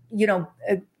to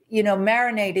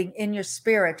marinating in your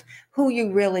spirit who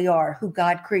you really are, who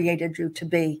God created you to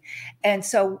be. And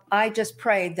so I just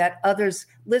pray that others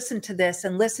listen to this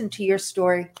and listen to your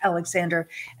story, Alexander,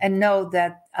 and know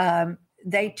that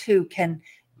they too can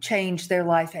change their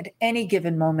life at any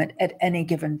given moment, at any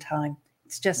given time.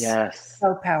 It's just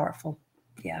so powerful.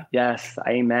 Yeah. Yes.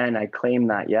 Amen. I claim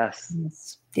that. Yes.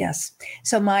 Yes.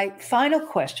 So my final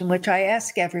question, which I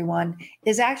ask everyone,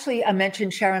 is actually, I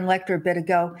mentioned Sharon Lechter a bit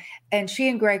ago, and she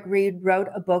and Greg Reed wrote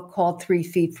a book called 3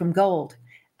 Feet from Gold.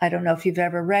 I don't know if you've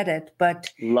ever read it, but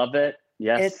love it.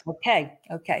 Yes. It's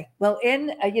okay. Well,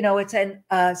 it's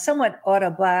a somewhat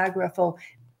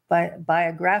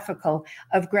biographical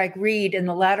of Greg Reed in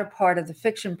the latter part of the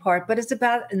fiction part, but it's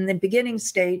about, in the beginning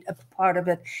state of part of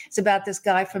it, it's about this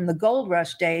guy from the gold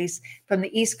rush days, from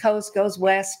the East Coast, goes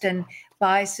west and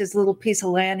buys his little piece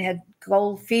of land, had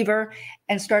gold fever,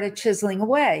 and started chiseling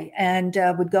away, and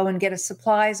would go and get his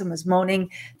supplies and was moaning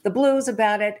the blues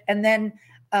about it, and then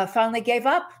finally gave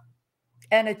up.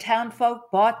 And a town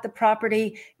folk bought the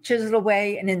property, chiseled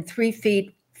away, and in 3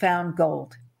 feet found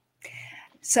gold.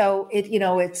 So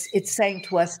it's saying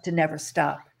to us to never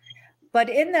stop. But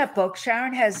in that book,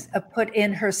 Sharon has put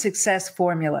in her success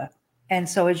formula. And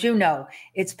so, as you know,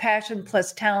 it's passion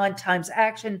plus talent times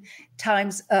action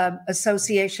times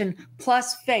association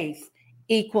plus faith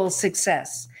equals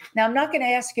success. Now, I'm not going to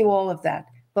ask you all of that,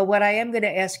 but what I am going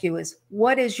to ask you is,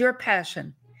 what is your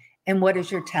passion and what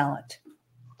is your talent?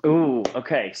 Ooh,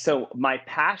 okay. So my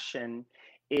passion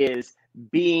is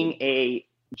being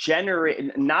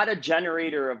not a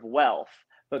generator of wealth,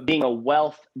 but being a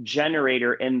wealth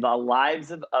generator in the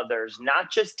lives of others,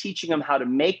 not just teaching them how to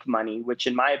make money, which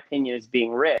in my opinion is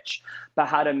being rich, but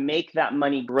how to make that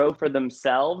money grow for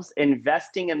themselves,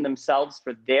 investing in themselves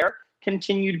for their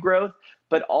continued growth,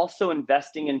 but also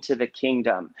investing into the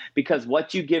kingdom, because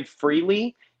what you give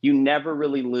freely, you never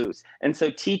really lose. And so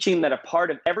teaching that a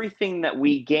part of everything that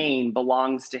we gain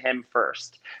belongs to him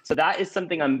first. So that is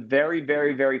something I'm very,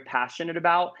 very, very passionate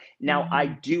about. Now, I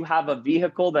do have a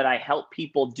vehicle that I help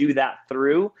people do that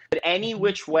through, but any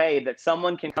which way that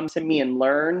someone can come to me and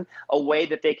learn a way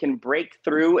that they can break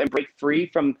through and break free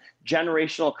from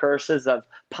generational curses of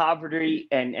poverty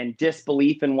and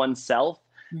disbelief in oneself,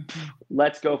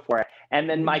 let's go for it. And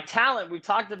then my talent, we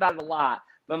talked about it a lot,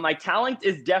 but my talent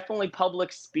is definitely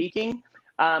public speaking.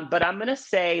 But I'm going to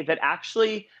say that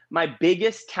actually my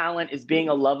biggest talent is being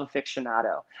a love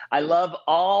aficionado. I love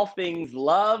all things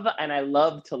love, and I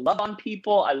love to love on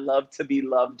people. I love to be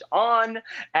loved on.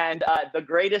 And the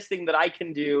greatest thing that I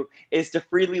can do is to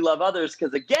freely love others,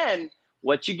 because again,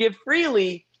 what you give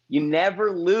freely, you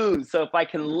never lose. So if I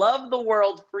can love the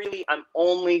world freely, I'm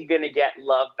only going to get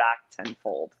love back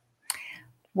tenfold.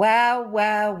 Wow,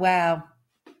 wow, wow.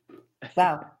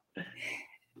 Wow.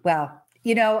 Wow.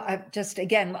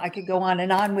 I could go on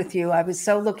and on with you. I was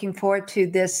so looking forward to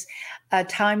this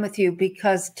time with you,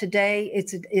 because today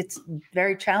it's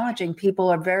very challenging. People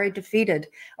are very defeated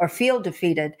or feel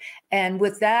defeated. And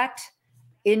with that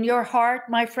in your heart,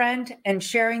 my friend, and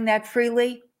sharing that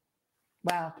freely,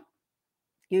 wow,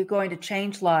 you're going to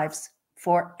change lives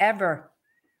forever,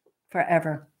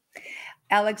 forever.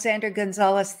 Alexander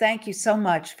Gonzalez, thank you so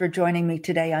much for joining me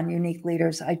today on Unique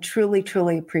Leaders. I truly,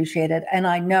 truly appreciate it. And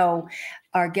I know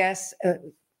our guests,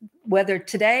 whether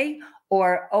today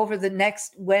or over the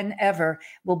next whenever,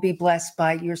 will be blessed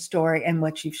by your story and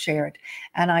what you've shared.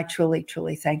 And I truly,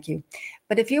 truly thank you.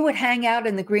 But if you would hang out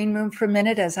in the green room for a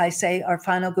minute as I say our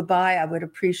final goodbye, I would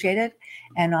appreciate it.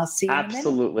 And I'll see you in a minute.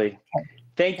 Absolutely. Okay.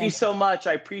 Thank you so much.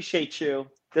 I appreciate you.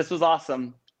 This was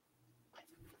awesome.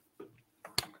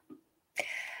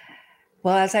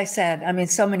 Well, as I said, I mean,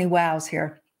 so many wows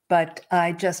here, but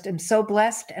I just am so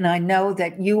blessed, and I know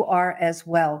that you are as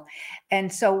well.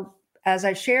 And so, as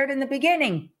I shared in the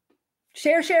beginning,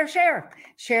 share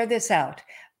this out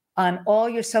on all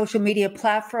your social media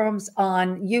platforms,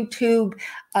 on YouTube.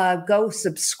 Go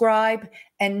subscribe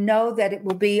and know that it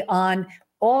will be on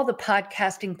all the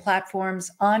podcasting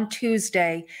platforms on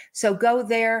Tuesday. So go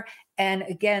there and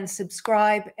again,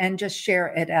 subscribe and just share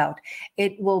it out.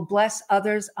 It will bless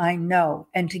others, I know.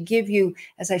 And to give you,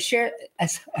 as I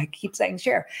keep saying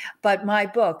share, but my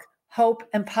book, Hope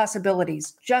and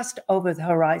Possibilities, Just Over the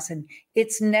Horizon.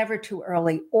 It's never too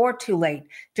early or too late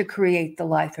to create the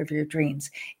life of your dreams.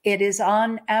 It is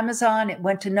on Amazon. It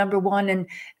went to #1 in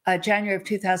January of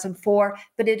 2004,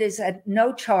 but it is at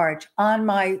no charge on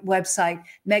my website,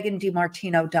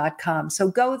 megandimartino.com. So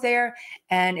go there,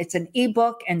 and it's an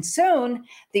ebook, and soon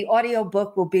the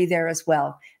audiobook will be there as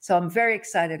well. So I'm very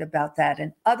excited about that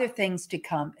and other things to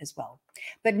come as well.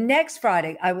 But next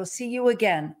Friday, I will see you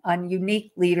again on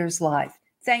Unique Leaders Live.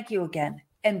 Thank you again,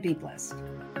 and be blessed.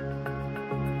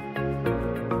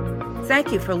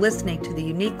 Thank you for listening to the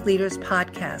Unique Leaders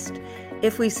Podcast.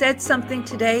 If we said something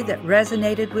today that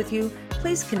resonated with you,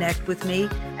 please connect with me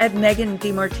at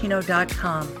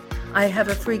megandimartino.com. I have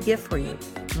a free gift for you,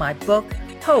 my book,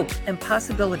 Hope and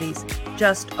Possibilities,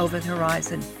 Just Over the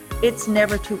Horizon. It's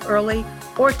never too early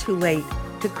or too late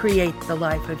to create the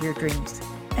life of your dreams.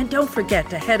 And don't forget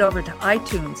to head over to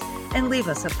iTunes and leave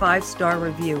us a 5-star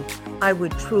review. I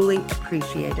would truly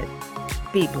appreciate it.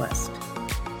 Be blessed.